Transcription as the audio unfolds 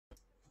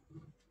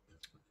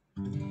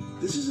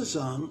This is a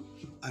song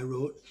I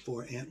wrote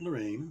for Aunt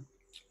Lorraine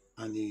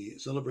on the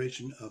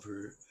celebration of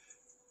her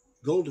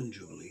Golden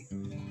Jubilee,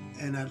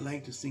 and I'd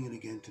like to sing it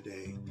again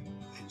today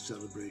in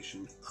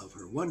celebration of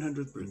her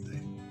 100th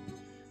birthday.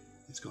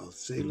 It's called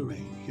Say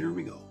Lorraine. Here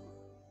we go.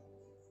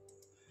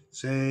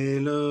 Say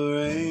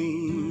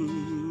Lorraine,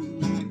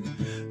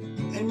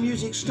 and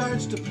music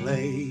starts to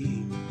play,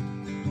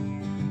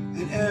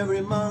 and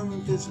every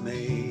month is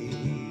May.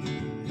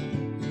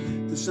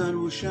 The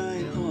sun will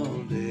shine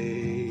all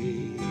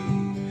day.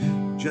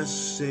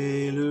 Just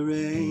say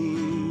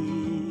Lorraine,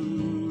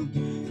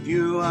 if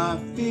you are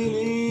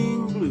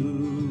feeling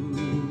blue,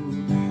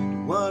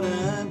 what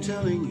I'm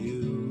telling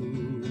you.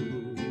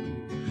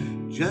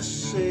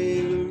 Just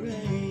say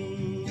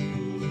Lorraine,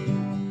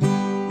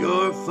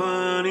 your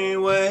funny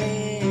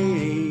ways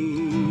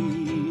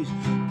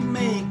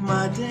make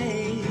my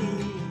day.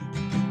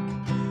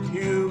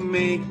 You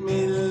make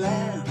me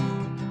laugh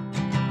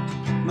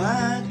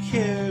my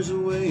cares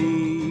away.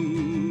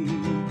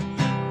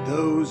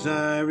 Those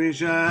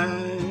Irish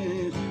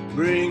eyes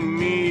bring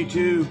me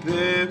to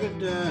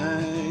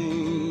paradise.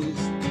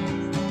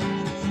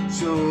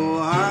 So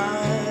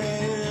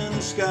high in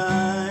the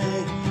sky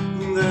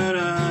that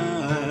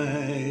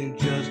I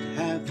just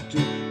have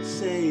to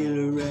say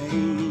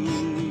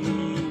Lorraine,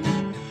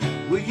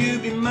 will you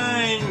be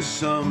mine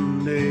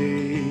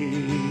someday?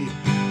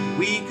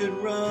 We could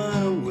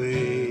run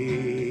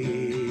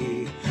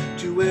away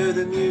to where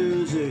the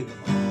music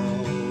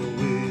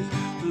always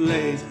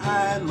plays.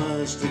 I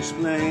must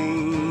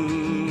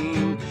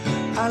explain,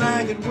 I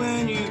like it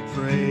when you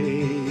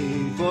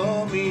pray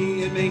for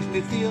me. It makes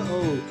me feel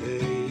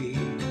okay.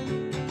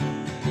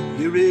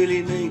 You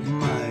really make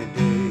my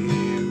day.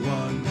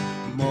 One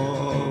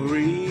more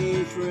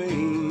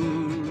refrain.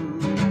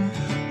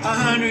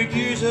 100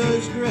 years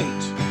is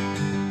great.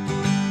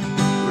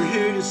 We're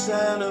here to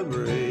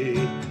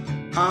celebrate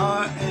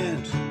our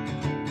Aunt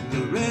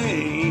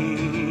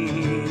Lorraine.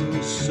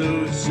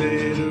 So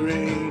say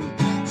Lorraine,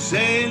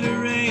 say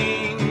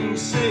Lorraine,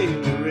 say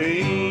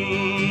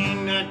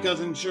Lorraine. Not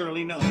Cousin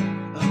Shirley, no.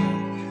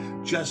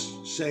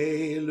 Just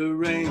say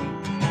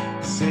Lorraine,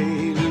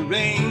 say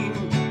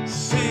Lorraine,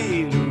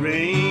 say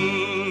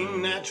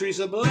Lorraine. Not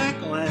Teresa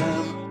Blackland,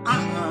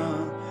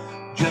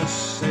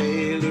 just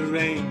say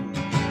Lorraine,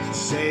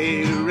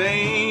 say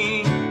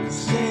Lorraine,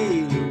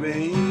 say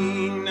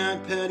Lorraine.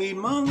 Not Patty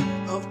Monk,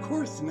 of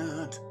course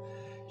not.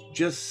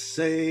 Just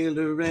say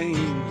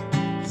Lorraine,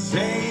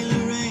 say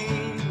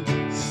Lorraine,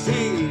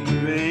 say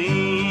Lorraine.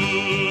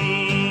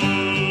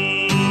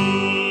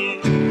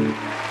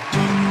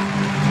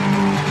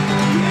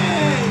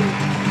 Yay!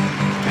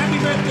 Happy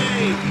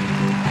birthday,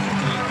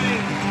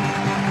 Lorraine.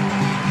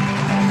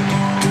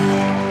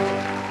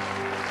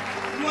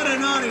 What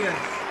an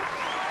audience.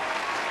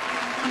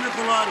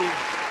 Wonderful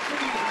audience.